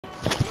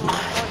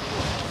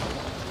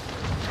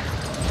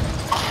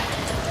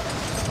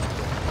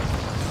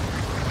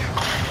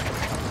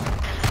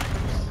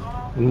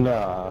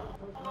Nah.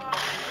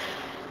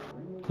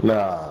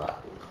 Nah.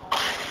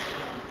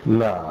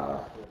 Nah.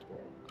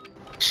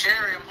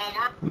 Cherry,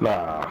 Homer.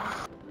 Nah.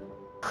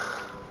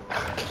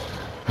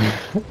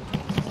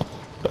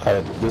 I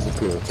had to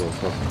disappear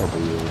for a couple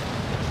years.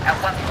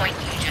 At what point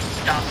do you just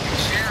stop?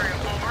 Cherry,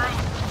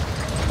 Homer.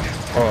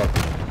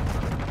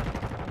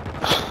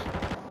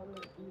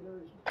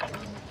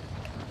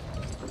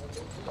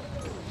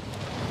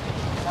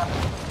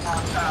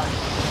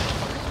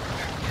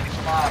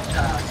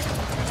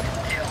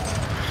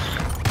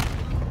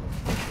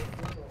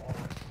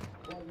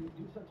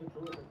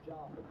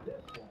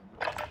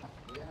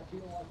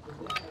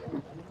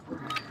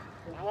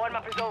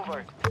 Warm-up is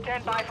over.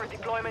 Stand by for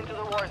deployment to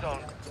the war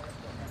zone.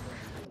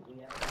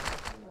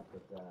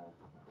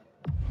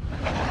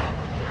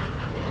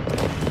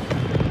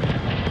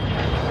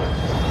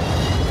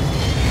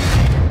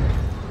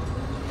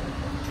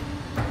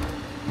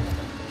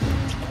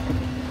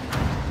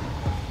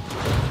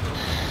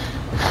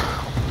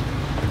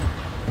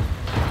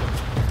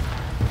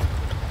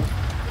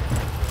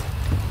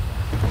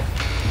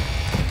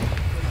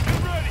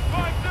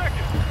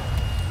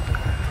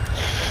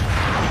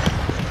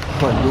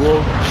 Playing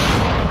duo?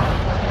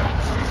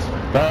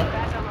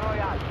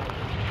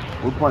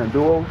 Huh? We're playing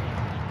duo?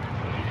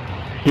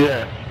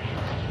 Yeah.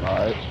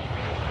 Alright.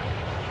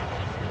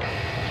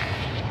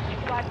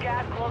 Got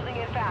gas closing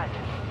in fast.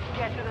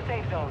 Get to the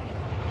safe zone.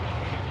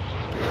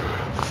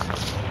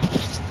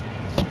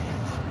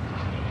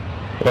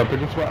 Well,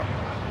 pick a spot.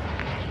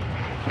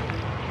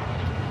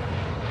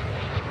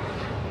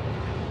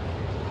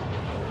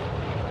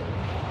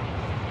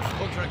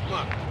 Contract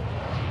marked.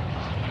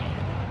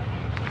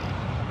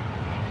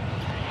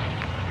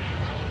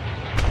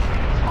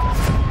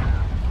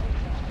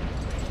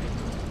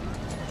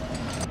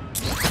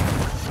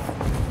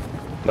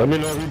 Let me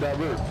know if he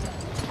divert.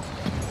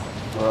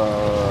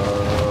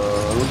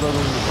 What's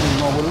other team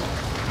going with us?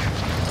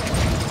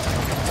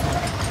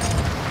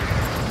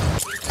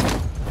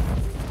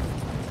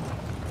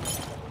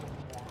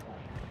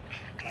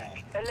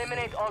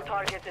 Eliminate all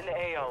targets in the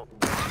AO.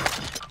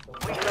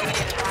 We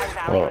located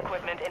high-value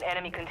equipment in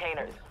enemy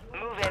containers.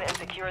 Move in and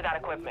secure that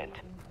equipment.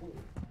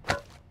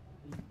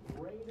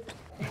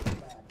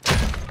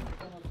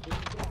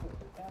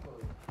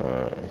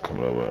 Alright, come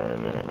over right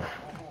now.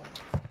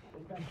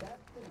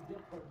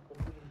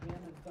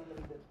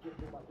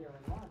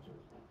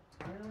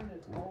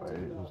 Wait,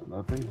 there's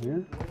nothing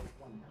here?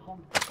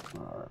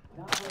 Alright.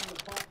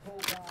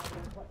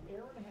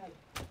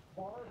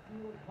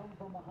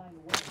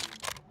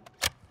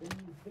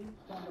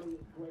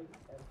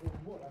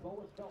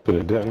 Put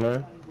it down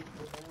there.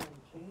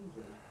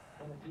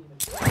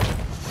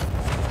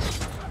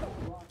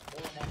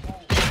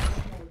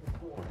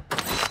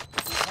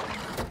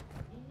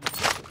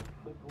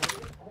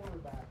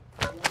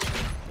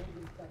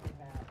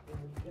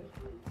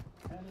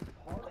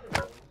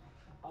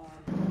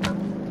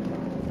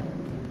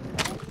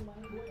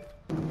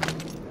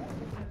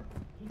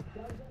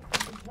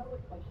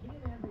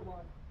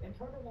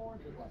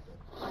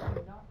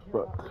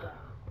 But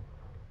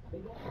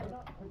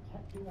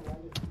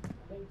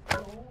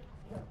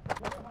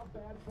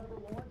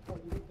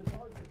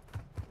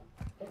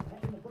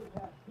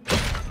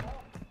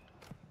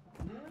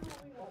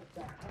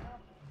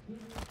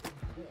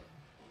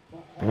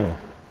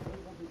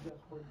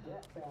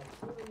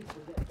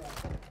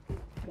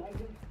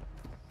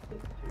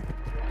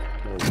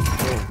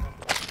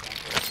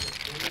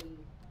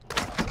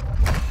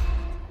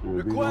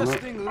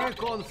Requesting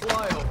recon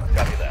flyover.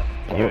 Copy that.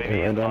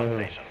 UAV is on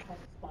here. station.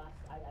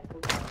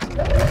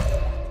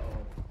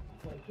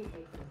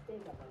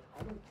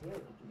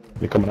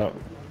 You coming out?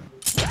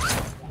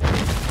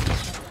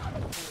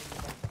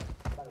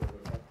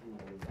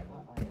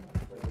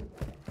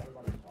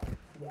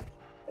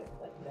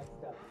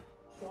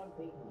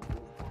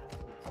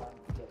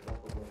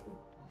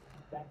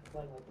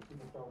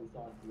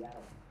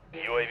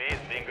 UAV is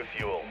bingo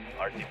fuel.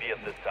 RTB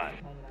at this time.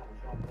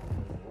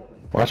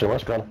 Watch it,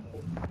 watch it.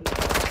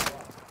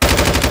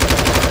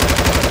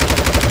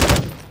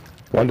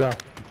 One down.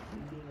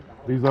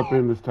 he's up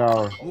in this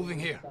tower. Moving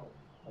here.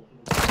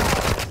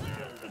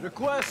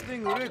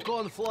 Requesting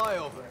recon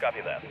flyover.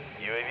 Copy that.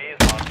 UAV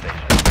is on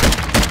station.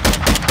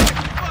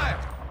 Fire!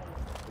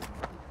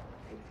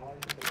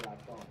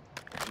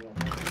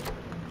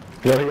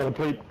 Yeah, he got a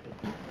plate.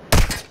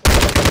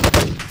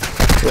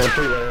 He got a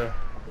plate right here.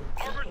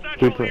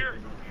 Two plate.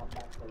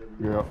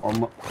 Yeah, I'm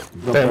Hey,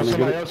 trying there's to somebody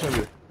get it. else in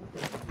here.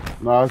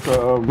 Nah, it's a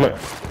Look.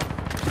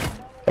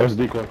 That was a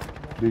decoy.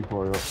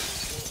 decoy. Yeah.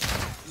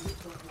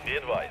 Be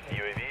advised,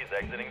 UAV is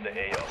exiting the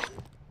AO.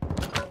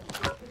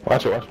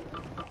 Watch it, watch it.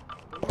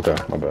 Okay,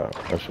 my bad.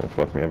 That shit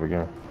fucked me up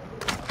again.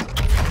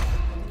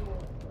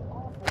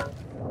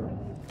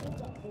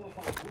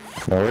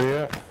 Now where you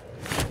at?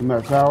 In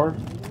that tower,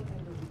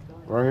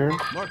 right here.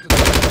 Mark the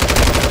target.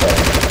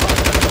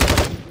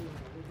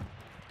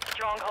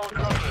 Stronghold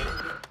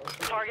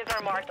located. Targets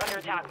are marked on your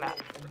attack map.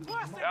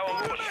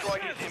 Our more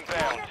strike is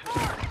inbound.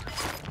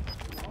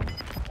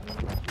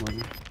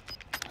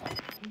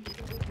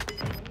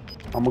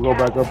 I'm gonna go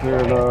back up here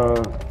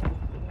and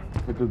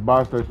hit this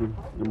buy station,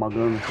 get my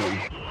gun or something.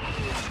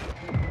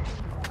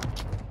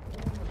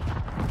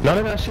 None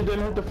of that shit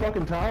didn't hit the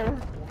fucking tower?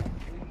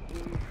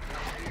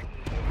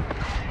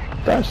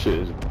 That shit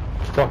is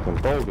fucking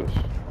bogus.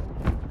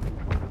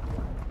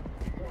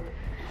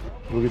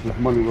 We'll get this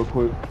money real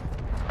quick.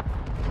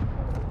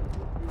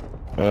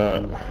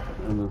 Uh,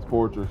 And this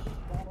fortress.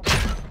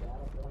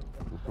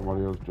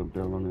 Somebody else jumped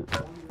down on it.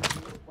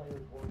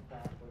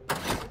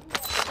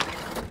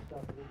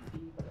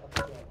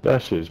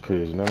 that shit is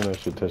crazy. None of that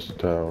shit touched the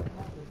tower.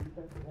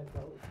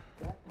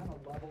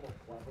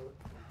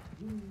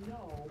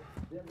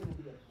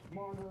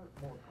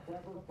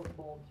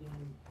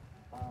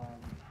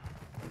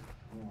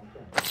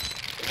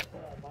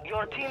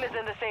 Your team is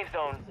in the safe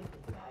zone.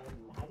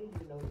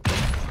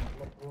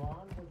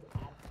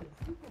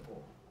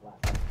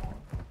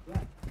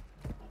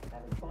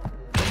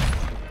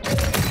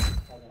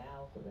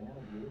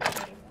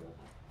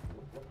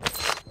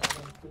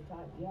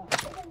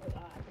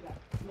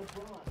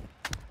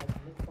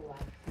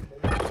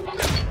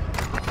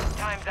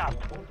 Time's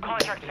up.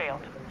 Contract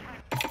failed.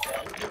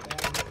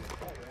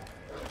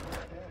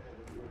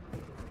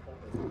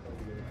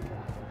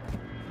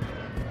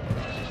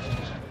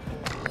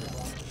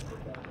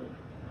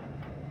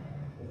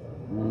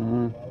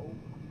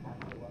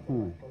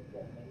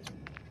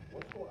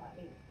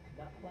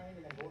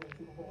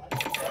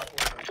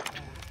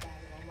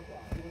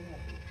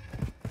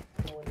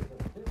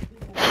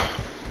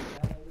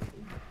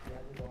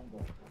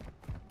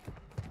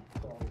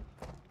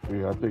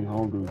 Yeah, I think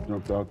home dude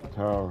jumped out the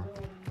tower.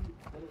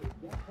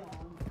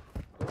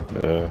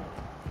 Yeah.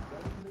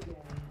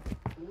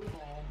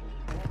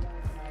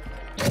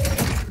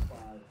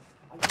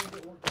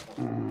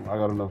 I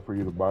got enough for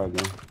you to buy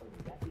again.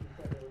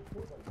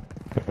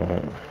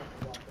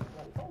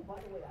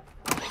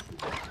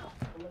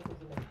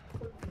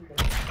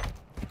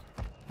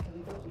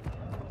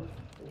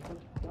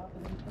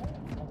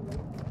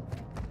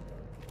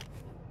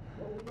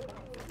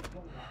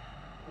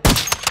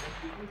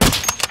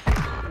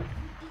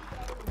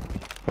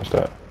 What's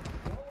that?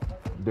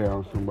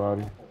 Down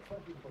somebody.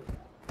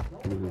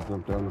 He just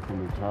jumped down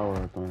from the tower,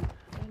 I think.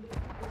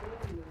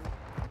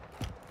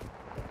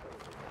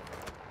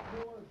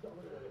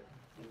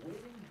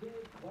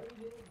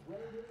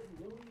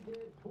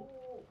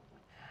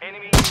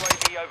 Enemy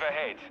UAV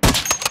overhead.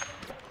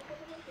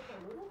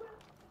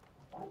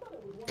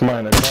 Somebody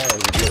in the tower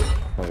is good.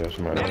 Oh yeah,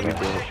 somebody in the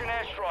tower. Precision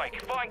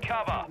airstrike. Find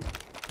cover.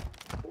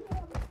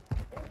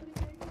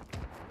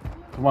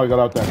 Somebody got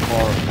out that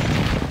car.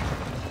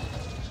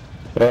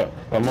 Yeah,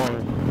 I'm on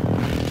it.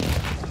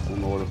 I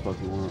don't know where the fuck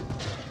he went.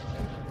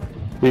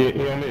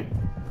 He on me.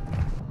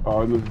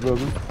 Oh, in this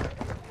building.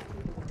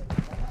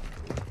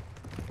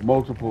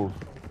 Multiples.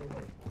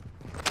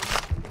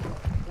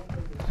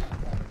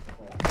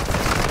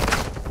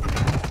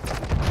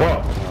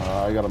 Fuck.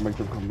 I gotta make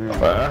them come in.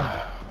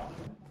 Fuck.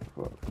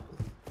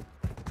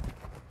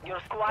 Your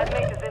squad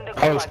mate is in the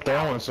I was gulag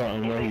now. throwing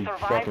something If when they he survive,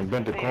 fucking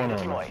bent the they corner on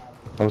deploy. me.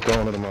 I was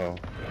throwing at him all.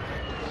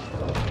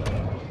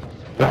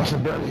 That's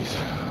some bellies.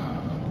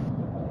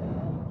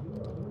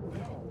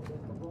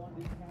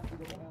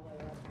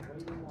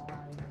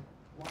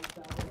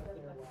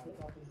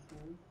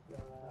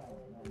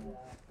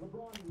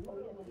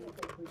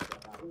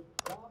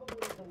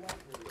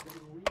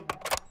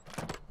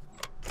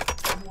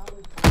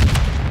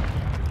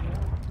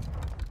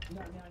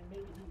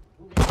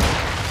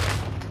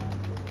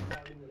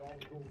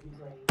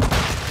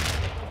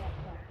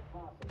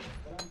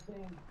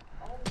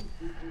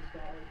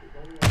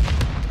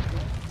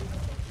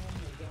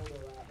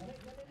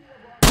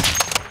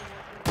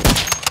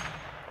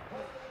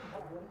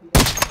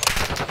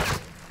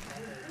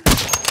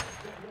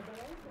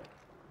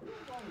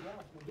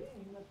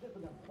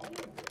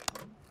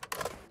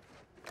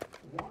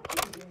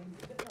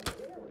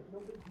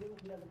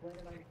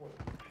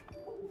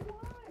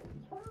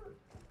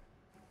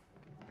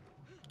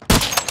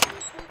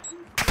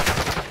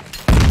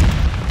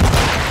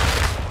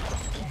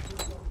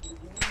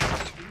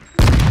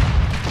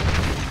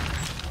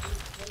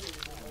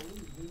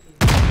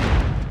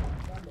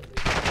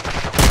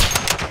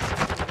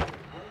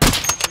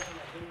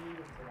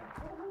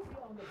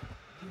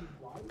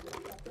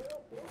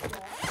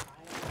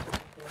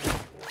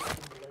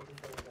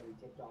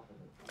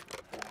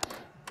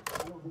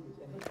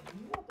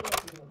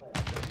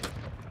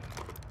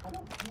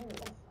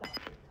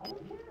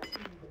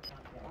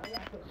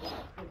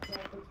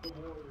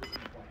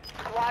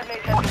 Squad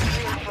mates have been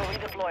cleared for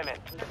redeployment.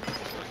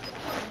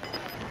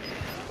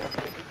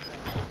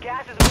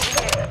 Gas is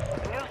moving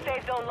in. New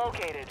safe zone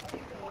located.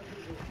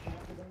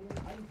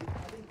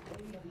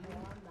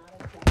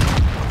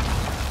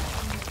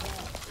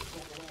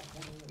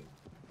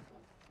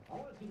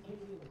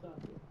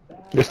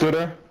 You still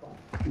there?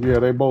 Yeah,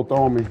 they both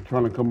on me,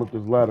 trying to come up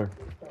this ladder.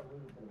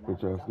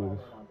 Bitch ass niggas.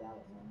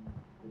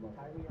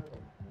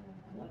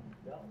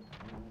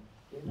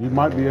 You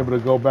might be able to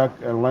go back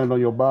and land on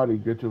your body,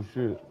 get your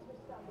shit.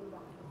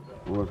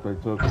 Once they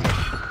took it.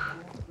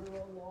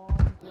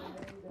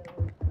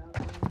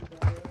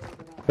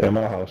 They're in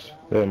my house.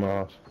 They're in my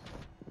house.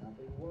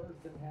 Nothing worse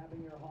than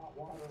having your hot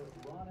water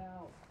run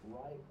out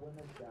right when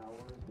the shower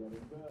is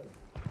getting good.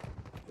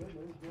 Good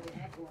news, you don't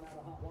have to run out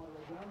of hot water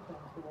again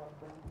thanks to our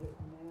friends at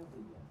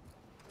Navien.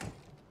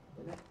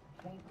 The next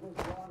tankless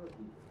water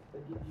heater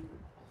that gives you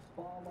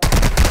spa-like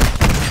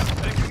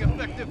Taking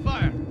effective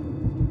fire.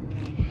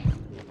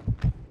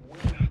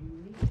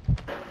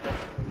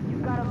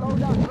 You've got a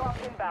loadout drop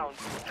inbound.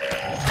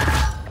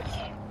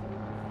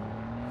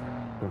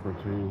 Separate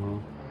team, huh?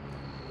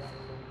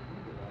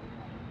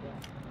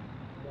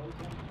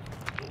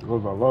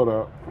 Goes our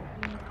loadout.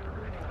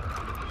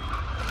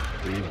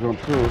 You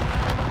jump to it.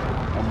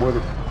 I'm with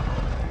it.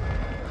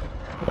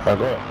 I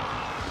go.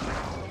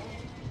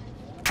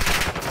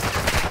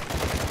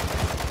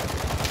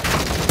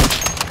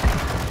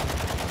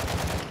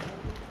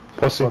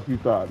 What's Fuck it? you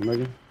thought,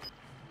 nigga.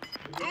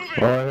 Oh,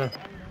 yeah.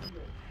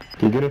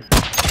 Can you get it?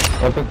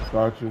 Open.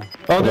 Got you.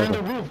 Oh, they're in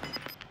the roof.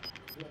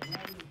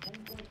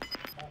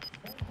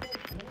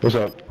 What's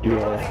up? You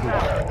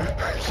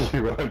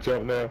wanna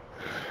jump now?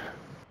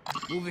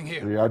 Moving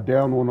here. Yeah, I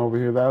downed one over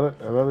here. That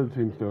other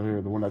team's still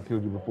here. The one I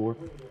killed you before.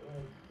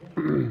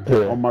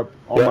 Yeah. On my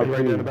right team. there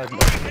in the back.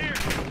 Moving here.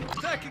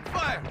 Taking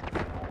fire.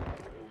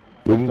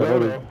 We can That's go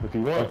the though, if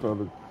you That's want. the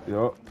other.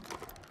 Yup.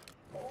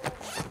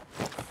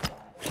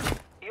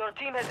 Your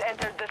team has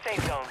entered the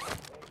safe zone.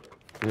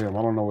 Damn,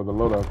 I don't know where the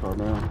loadouts are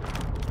now.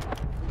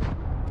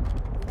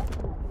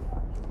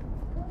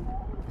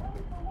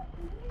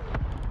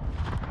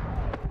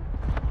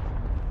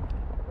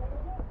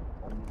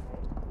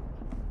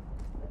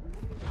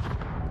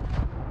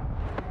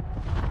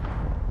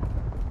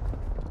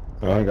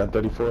 I got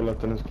 34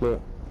 left in this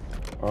clip.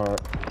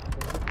 Alright.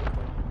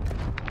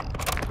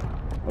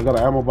 I got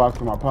an ammo box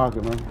in my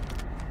pocket, man.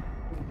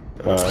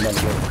 I'm not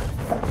good.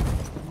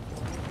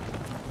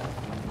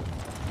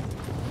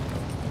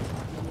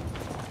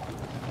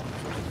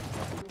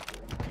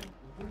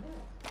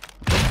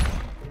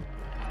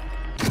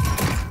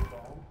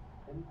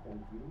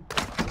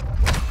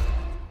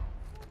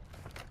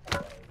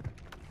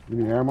 You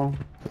need ammo?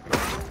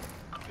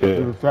 Yeah.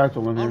 There's a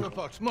satchel in here. Armor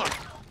box marked.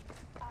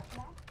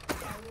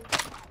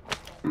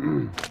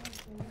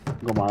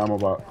 Got my ammo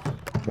box.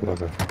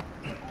 Okay.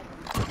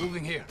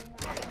 Moving here.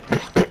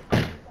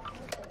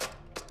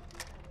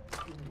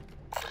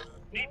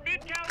 Need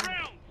mid-count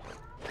rounds.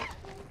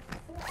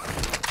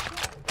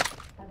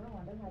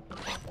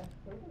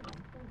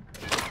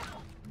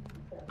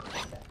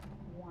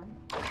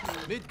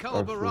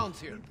 Mid-caliber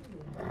rounds here.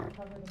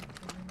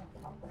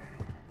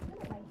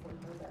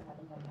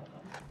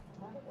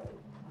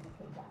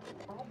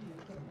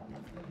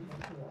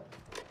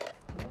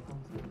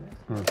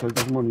 Here, take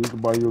this money. You can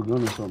buy you a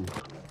gun or something.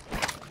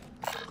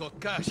 Got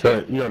cash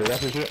So, here. you already got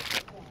this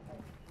shit?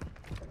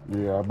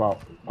 Yeah, I bought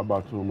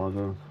 2 of my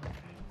guns.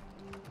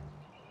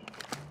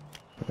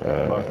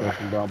 Buy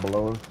station down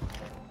below us.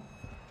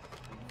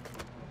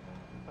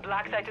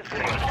 Black site is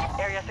clear.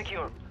 Area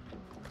secure.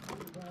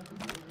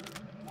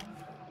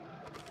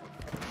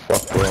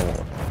 Fuck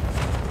that.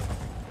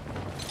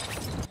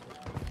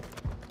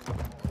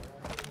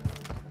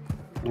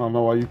 I don't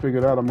know why you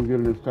figured out I'm gonna get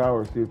in this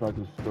tower and see if I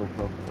can still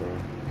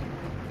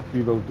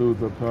see those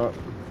dudes up top.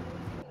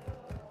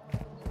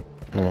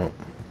 Oh.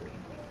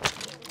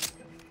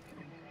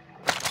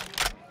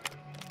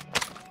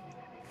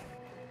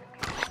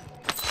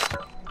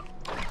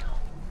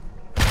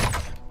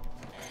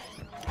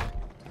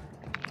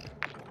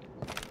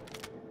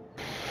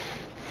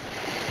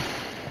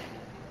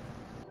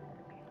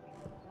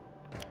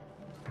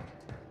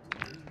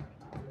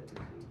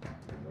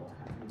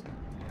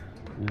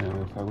 Yeah,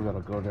 looks like we gotta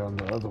go down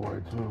the other way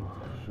too.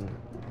 Shit.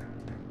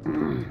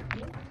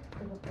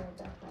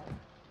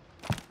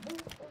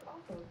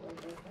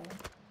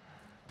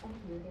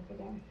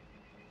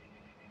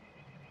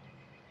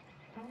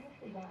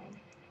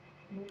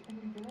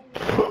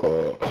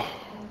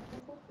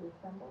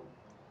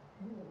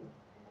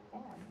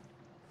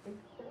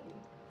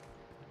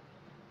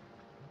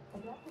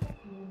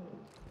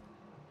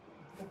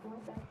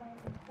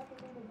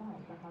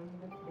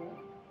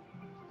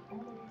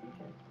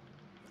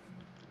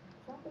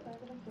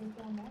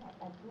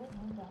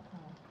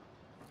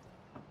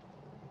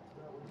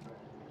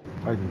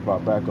 I just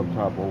bought back up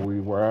top where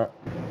we were at.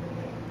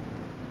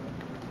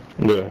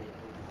 Yeah.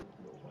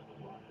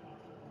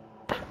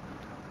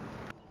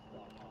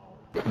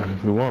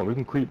 If you want, we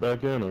can creep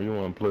back in, or you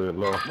want to play it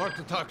low. Mark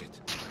the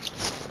target.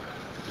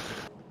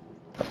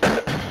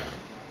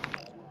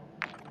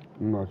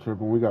 I'm not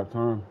tripping. We got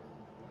time.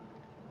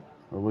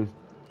 At least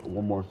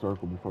one more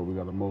circle before we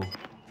gotta move.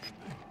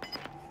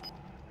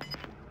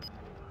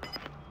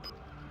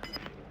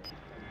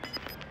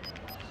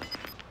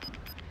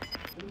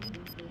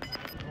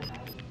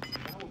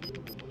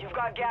 You've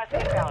got gas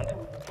inbound.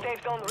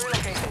 Safe zone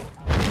relocated.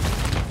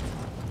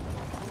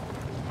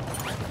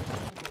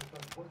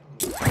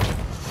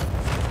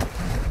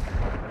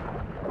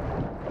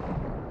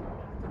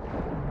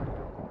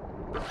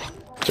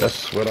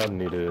 That's what I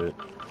needed.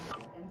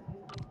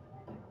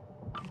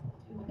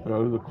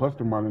 There's a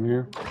cluster mine in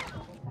here.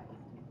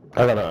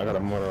 I got a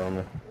motor on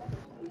me.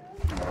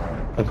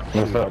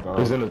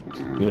 He's in it.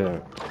 Yeah.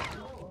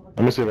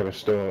 Let me see if I can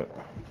steal it.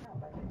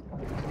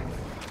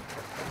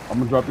 I'm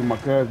gonna drop you my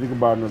cash. You can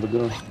buy another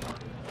gun.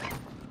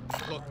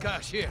 Got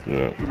cash here.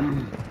 Yeah.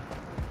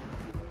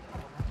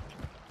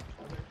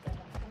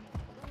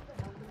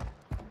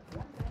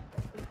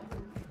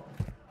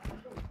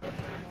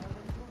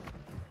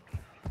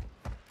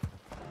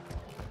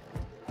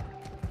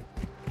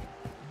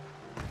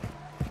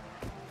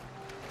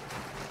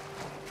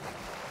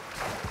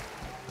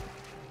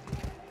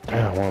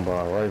 Yeah, I want to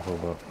buy a rifle,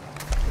 but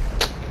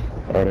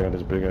I already got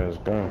this big ass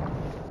gun.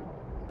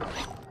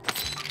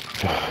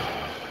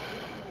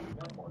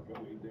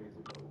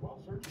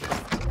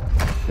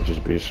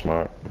 Just be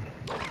smart.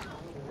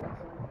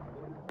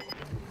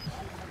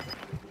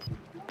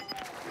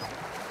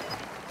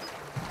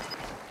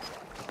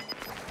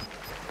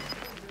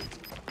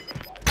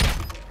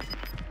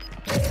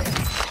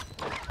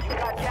 You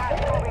got gas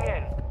moving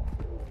in.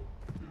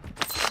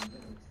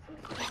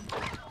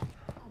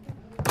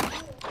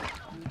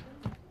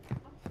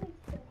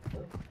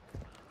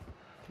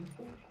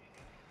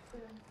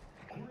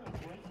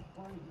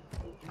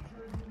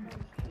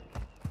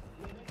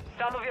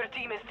 Some of your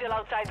team is still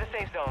outside the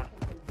safe zone.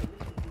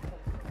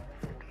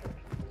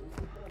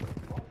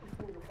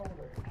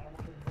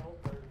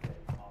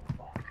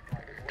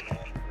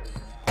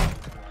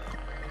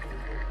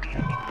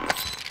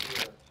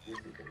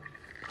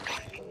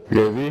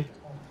 UAV?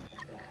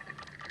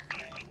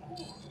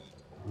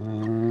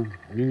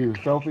 You need a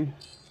selfie?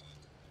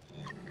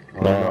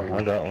 No,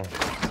 I got one.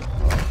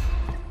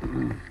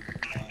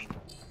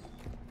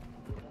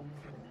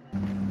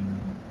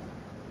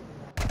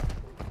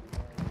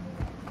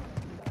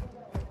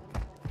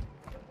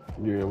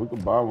 Yeah, we can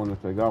buy one if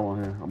they got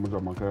one here. I'm gonna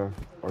drop my cash,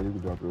 or you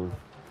can drop yours.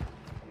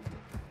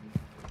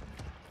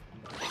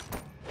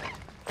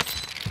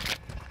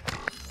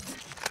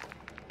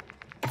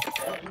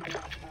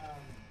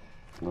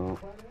 No,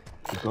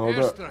 it's all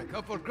that. Airstrike,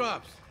 up for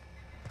grabs.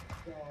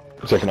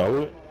 You taking all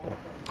of it?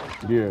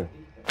 Yeah.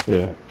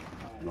 Yeah.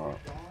 No.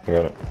 I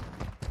got it.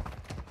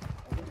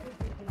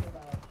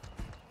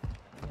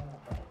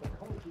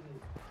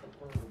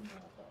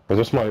 Was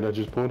there somebody that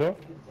just pulled up?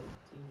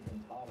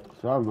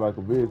 Sounds like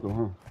a vehicle,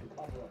 huh?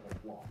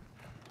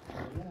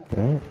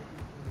 Yeah.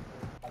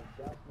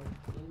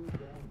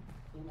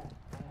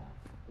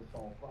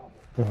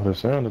 That's what it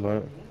sounded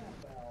like.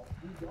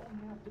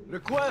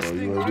 Requesting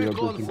UAV up recon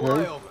just in case?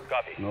 flyover.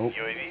 Copy. Nope.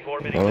 UAV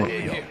orbiting Oh. the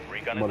AO.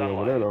 Recon is Somebody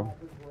over there, online. though.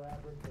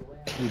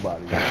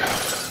 Anybody.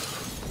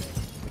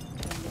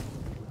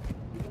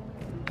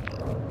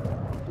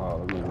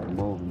 Oh, that nigga's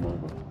moving,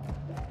 mother.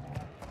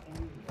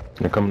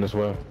 They're coming this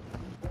way.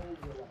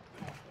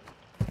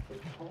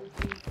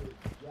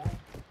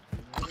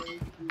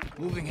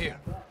 Moving here.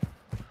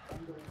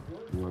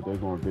 Yeah, they're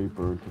going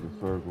deeper into the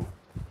circle.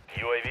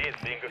 UAV is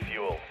being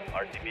refueled.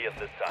 RTB at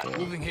this time.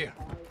 Moving here.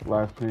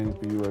 Last ping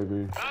for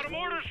UAV.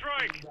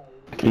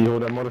 Can you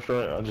hold that motor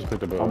strike? I just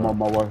picked up I'm a on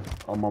my way.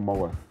 I'm on my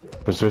way.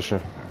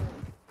 position.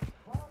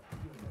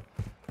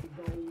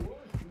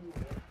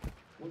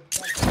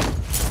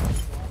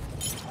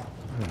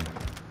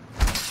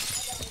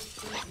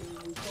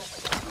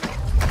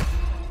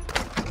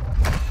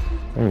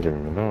 I ain't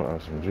giving me no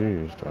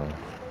SMGs though.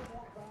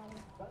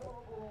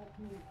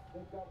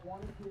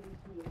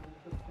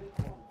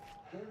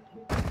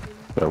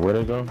 Yeah, where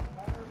they go?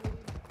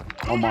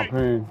 On my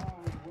ping.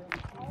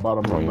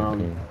 Bottom of the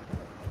mountain.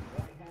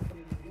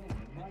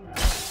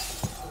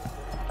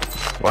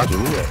 Watch it,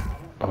 who that?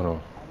 Hold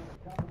on.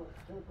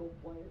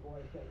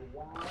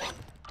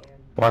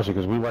 Watch it,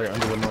 cause we right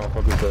under the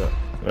motherfuckers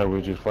that we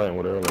were just fighting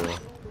with earlier.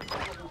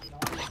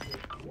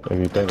 If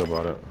you think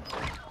about it.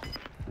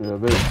 Yeah,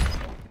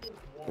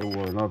 they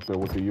weren't up there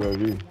with the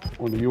UAV.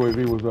 When the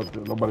UAV was up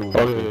there, nobody was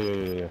Oh up yeah,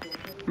 there. yeah.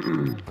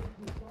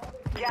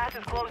 Gas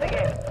is closing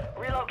in.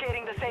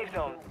 Relocating the safe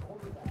zone.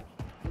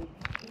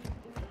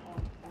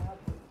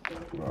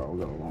 Alright, we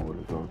got a long way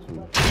to go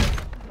too.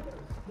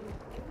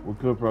 We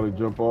could probably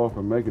jump off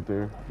and make it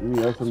there. You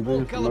need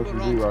SMG, some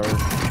SMG right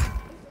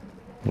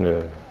here.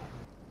 Yeah.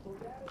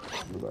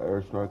 There's an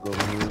airstrike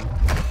over here.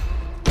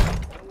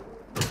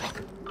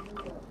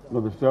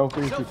 Another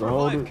selfie, if you can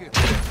hold Self-revive it.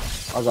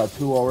 kit. I got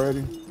 2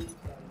 already.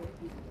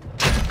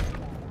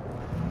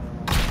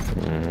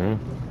 Mm-hmm.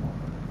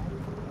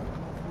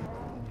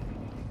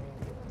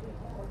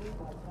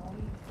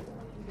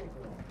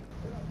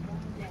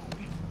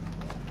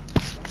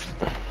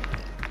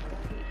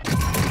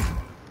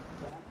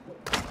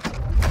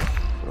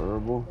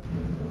 Terrible.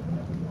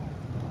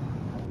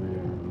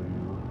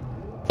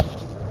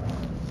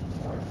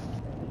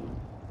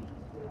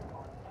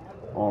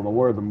 I don't know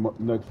where the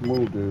next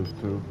move is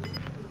to.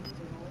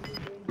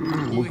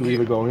 We could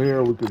either go here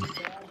or we could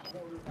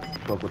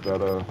fuck with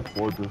that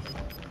fortress.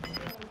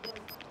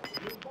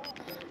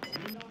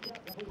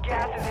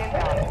 Gas is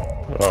inbound.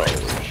 Oh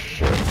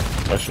shit.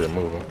 That shit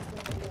moving.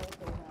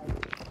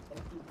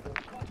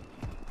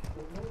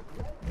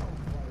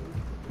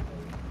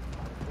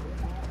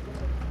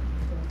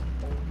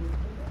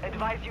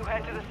 Advise you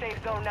head to the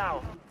safe zone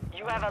now.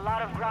 You have a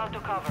lot of ground to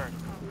cover.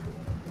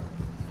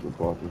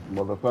 Jump off this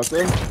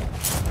motherfucker.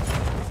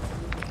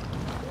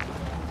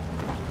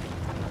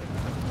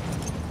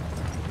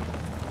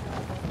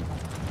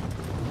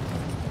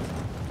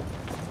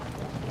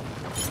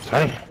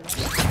 Dang.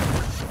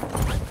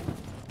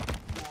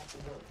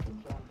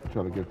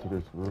 Try to get to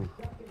this roof.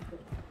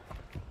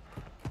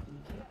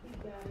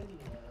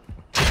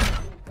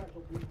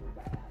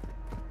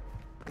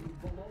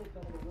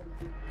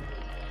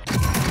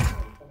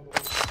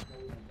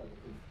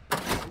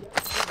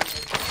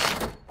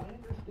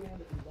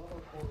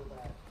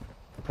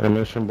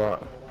 Ammunition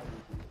bot.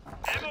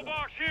 Ammo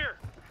box here.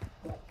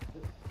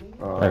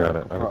 I got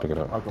it. I can pick it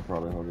up. I could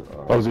probably hold it.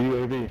 Oh, there's a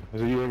UAV.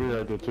 There's a UAV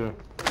right there too.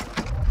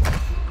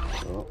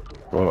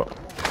 Hold up.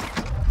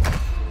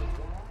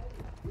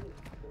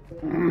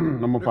 I'm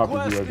gonna pop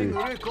this Requesting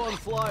UAV. recon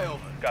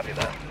flyover. Copy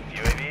that.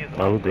 UAV is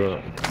Oh, on we're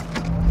good.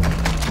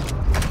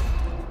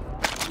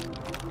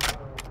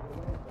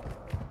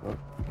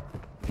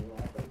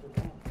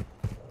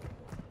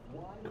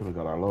 Could have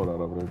got our load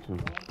out over there too.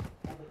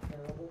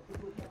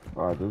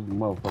 Alright, there's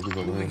motherfuckers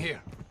over Moving here.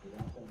 here.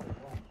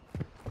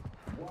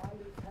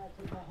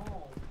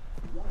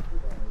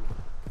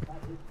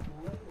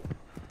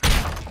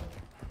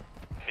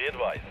 Be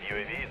advised,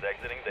 UAV is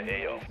exiting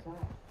the AO.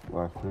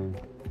 Last team.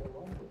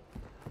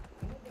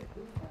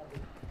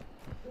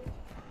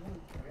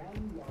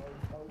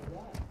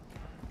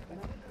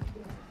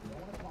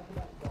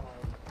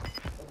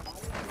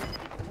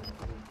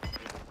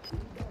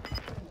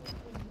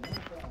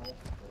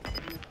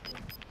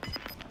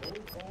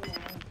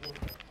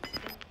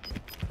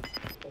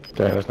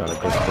 Dang, that's not a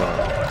good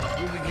spot.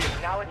 Moving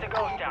here. Now it's a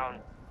ghost town.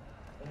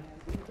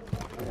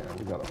 Yeah,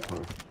 we got a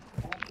push.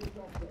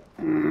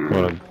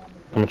 I'm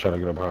gonna try to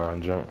get up high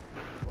and jump.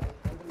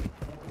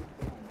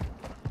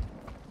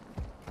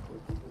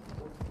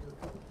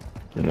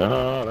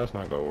 No, that's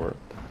not gonna work.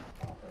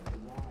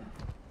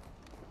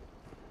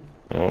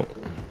 Oh.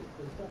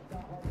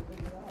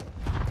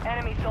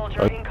 Enemy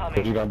soldier You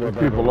incoming. got There's brought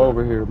back people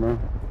over here, man.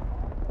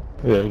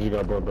 Yeah, you just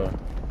got brought back.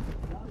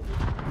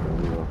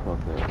 Yeah,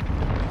 fuck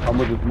that. I'm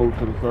gonna just move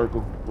to the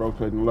circle,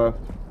 rotating left.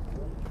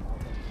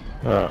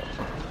 Alright.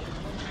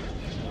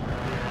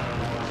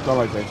 Sound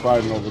like they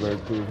fighting over there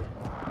too.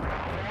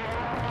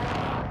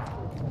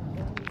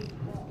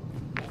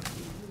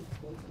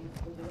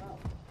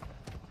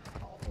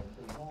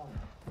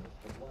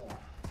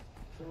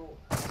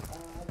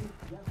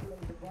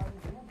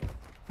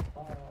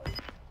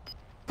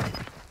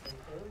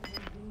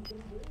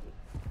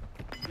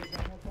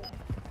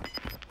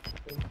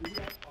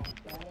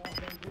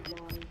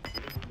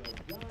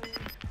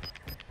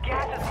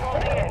 Gas is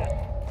closing in.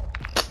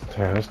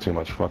 Damn, that's too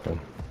much fucking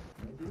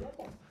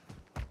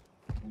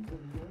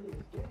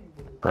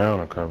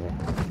ground to cover.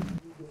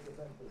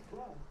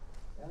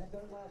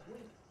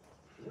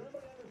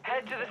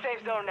 Head to the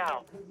safe zone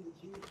now.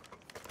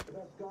 The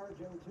best guard,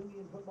 Joe Toomey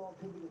in football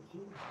could be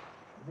achieved.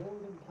 More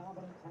than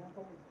competent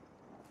tackle.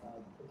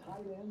 The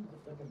tight ends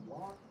that can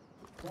block.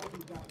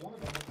 Kelsey's got one of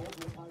them, but both of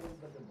the tight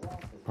ends that can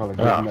block. Probably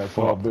getting that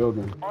small fuck.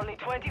 building. Only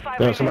 25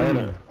 Damn, somebody in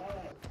remaining.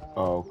 there.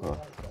 Oh, okay.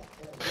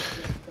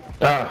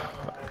 Ah,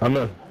 I'm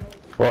in.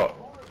 Fuck.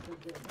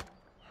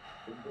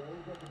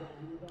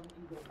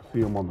 See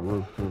him on the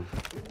roof too.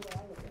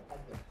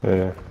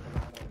 Yeah.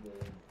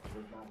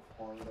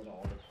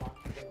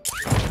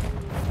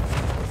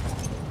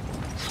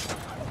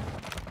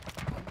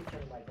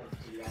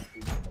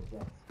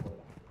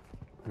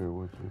 Here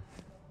with you.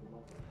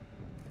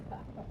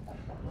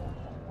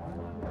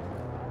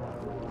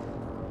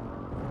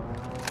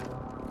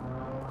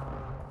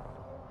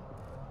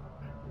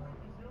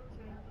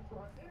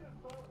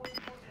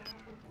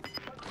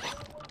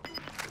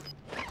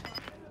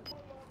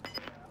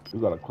 You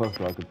got a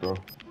cluster I could throw.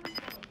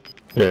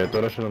 Yeah,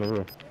 throw that shit on the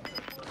roof.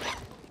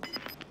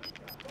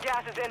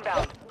 Gas is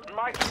inbound.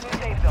 Mark the new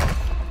safe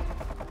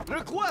zone.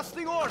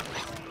 Requesting order.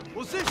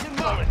 Position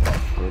marked. There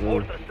it is.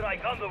 Mortar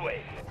strike on the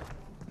way.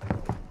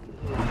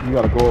 You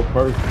gotta go up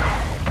first.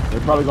 They're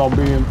probably gonna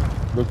be in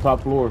the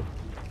top floor.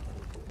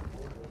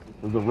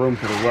 There's a room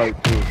to the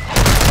right too.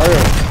 Right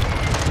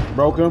here.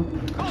 Broke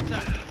him.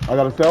 Contact. I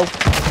got a self.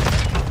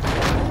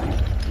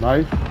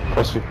 Nice.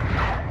 Let's see.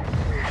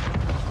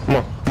 Come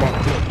on, come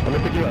on.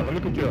 Let me pick you up. Let me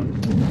pick you up.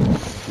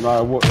 Nah,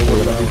 it wouldn't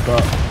let me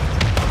stop.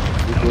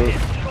 You good?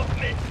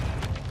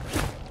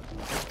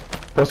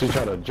 Pussy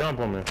try to jump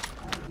on me.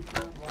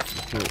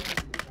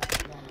 Shit.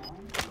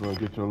 Go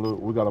get your loot.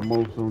 We gotta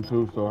move soon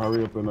too, so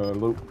hurry up and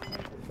loot.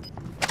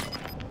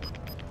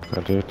 I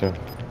do it then.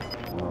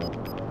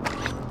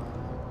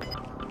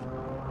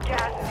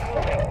 Gas is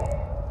moving.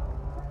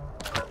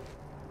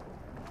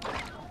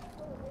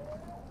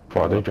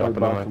 Fuck, they dropping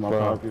Box on in my my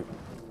phone. pocket.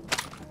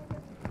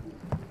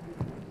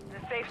 The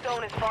safe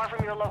zone is far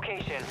from your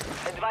location.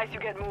 Advise you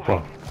get moving.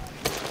 Fuck.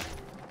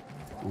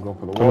 I'm going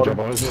for the Come water. jump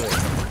on his head.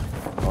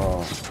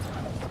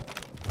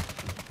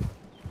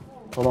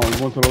 Hold on,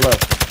 he's one to the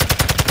left.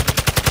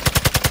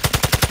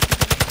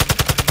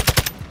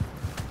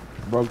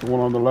 Broke the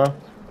one on the left.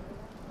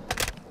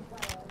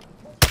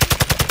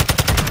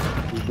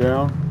 He's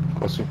down.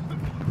 Pussy.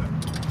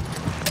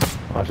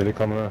 Watch it, they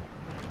coming in.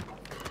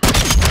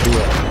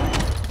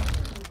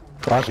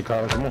 Watch it,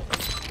 Colin, come on.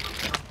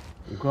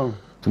 I'm coming.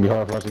 It's gonna be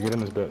hard for us to get in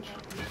this bitch.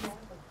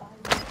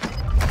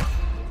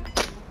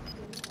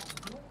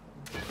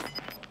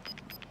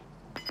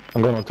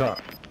 I'm going on top.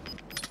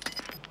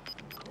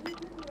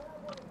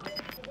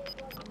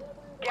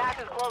 Gas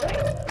is closing.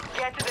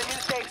 Get to the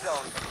new safe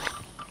zone.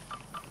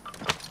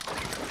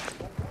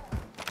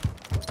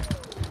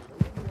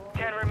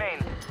 10 remain.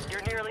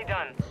 You're nearly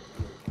done.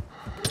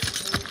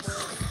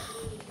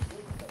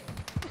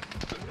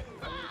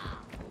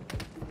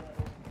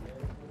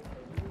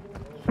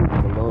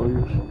 Below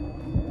you.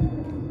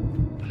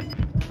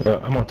 Yeah,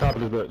 I'm on top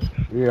of this bitch.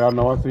 Yeah, I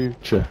know. I see you.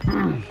 Shit.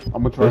 I'm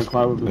gonna try and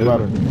climb up this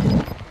ladder.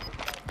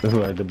 This is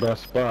like the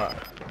best spot.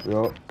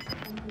 Yup.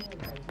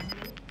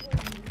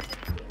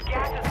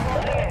 Gas is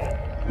closing in.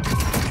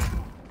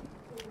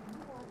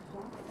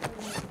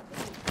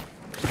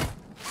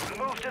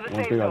 Move to the One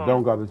safe thing I zone.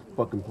 don't got is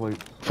fucking plates.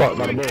 Fuck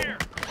by the boat.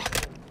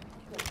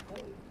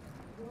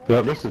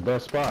 Yeah, this is the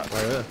best spot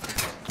right here.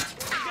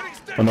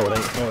 Oh, no, it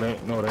ain't. No, it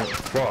ain't. No, it ain't.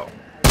 Fuck.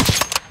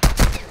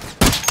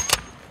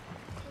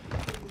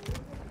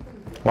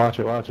 Watch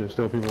it, watch it.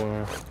 Still people in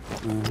here.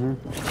 Mm-hmm.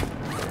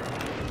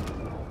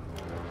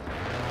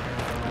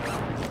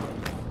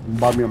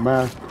 Buy me a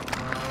mask.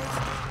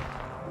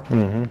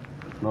 Mm-hmm.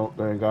 No,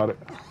 they ain't got it.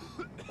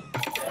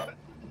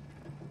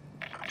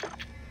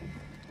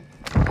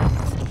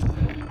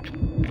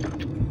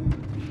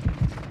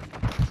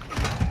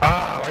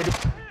 Ah, right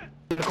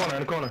in the corner, in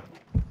the corner.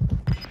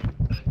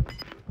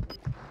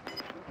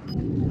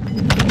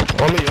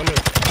 On me, on me.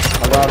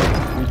 I got it.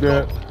 We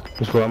dead.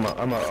 Let's go, I'm out.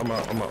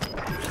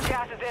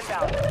 Gas is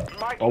inbound.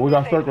 Marking Oh, we the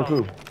got safe circle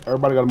zone. too.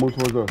 Everybody gotta move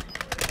towards us.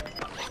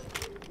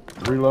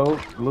 Reload,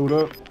 loot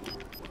up.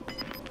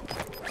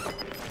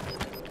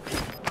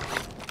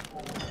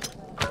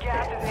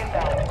 Gas is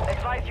inbound.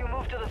 Advise you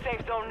move to the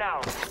safe zone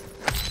now.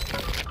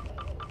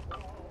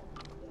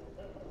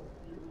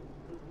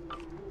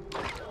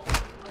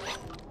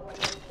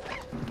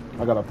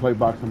 I got a plate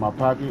box in my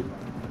pocket.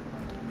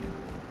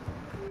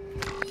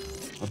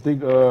 I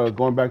think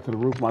going back to the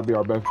roof might be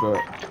our best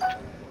bet.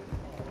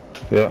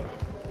 Yeah.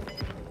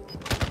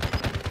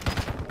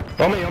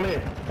 On me, on me,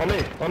 on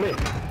me, on me,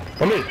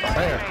 on me.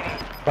 Bam,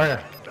 bam.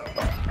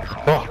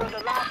 Oh, You're the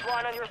last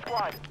one on your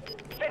squad.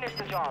 Finish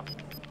the job.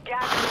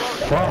 Gas is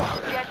closing.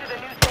 Fuck. Get to the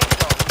new safe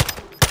zone.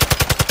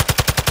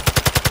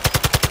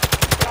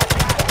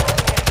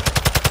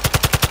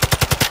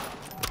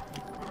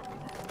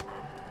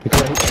 he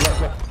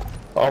can't.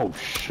 Oh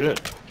shit.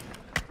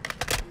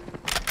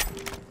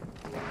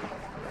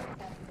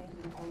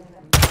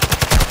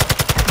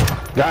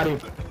 Got him.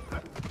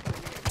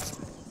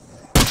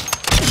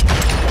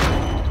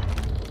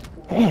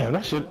 Damn,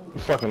 that shit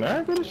fucking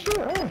accurate as shit,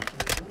 huh?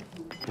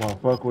 Well,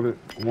 fuck with it.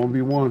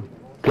 1v1.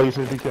 Play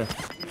since he can.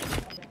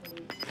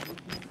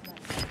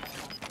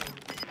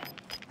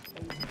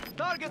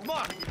 Target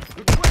marked.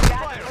 Request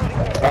fire.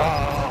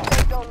 Oh,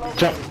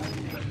 jump.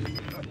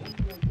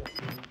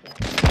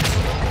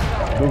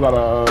 We got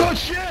a. Good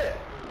shit.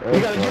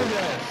 You gotta do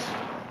that.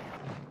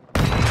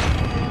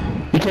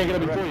 He can't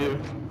get up before you.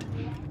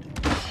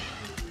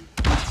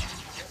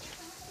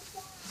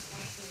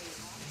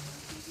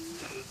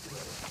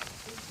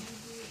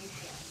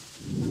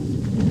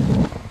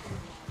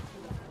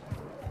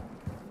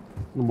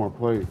 No more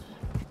plates.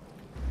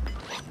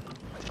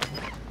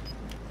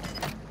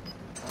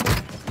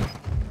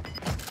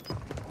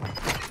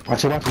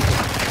 Watch it, watch it.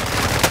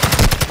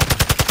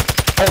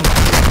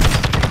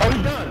 Oh,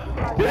 he's done.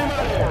 Get him out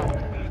of here.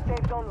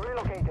 Safe zone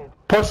relocated.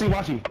 Pussy,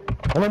 watch it.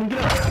 Don't let him get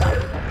up.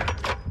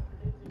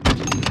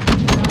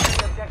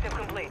 Objective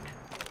complete.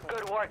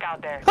 Good work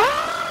out there.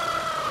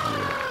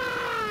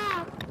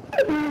 Ah,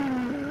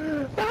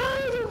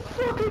 you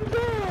fucking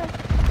dead.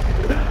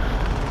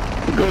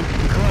 Good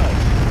clutch.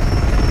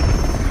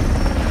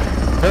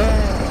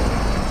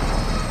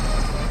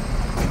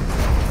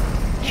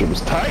 Shit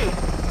was tight.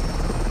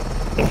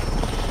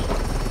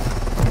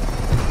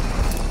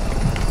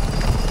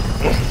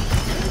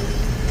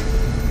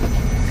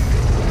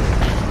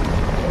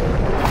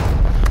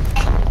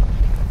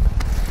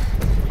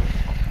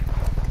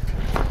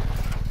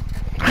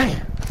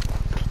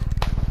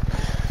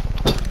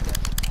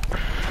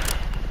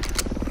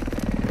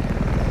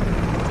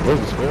 Where's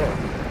the score?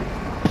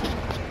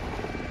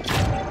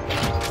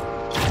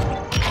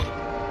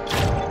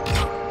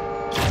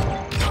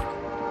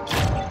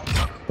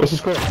 What's the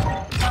score?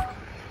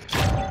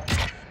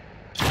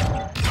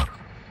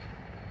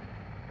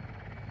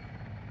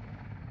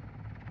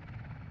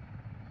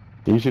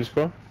 Did you see the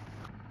score?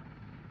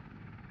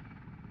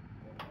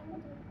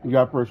 You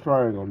got first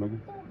triangle, nigga.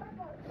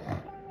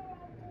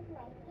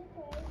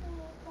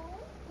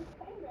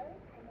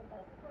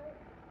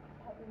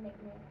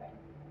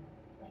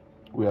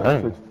 We have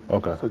Dang. 6.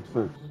 Okay.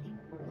 6-6.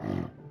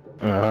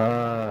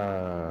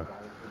 Ah.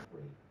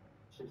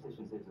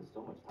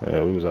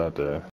 Yeah, we was out there.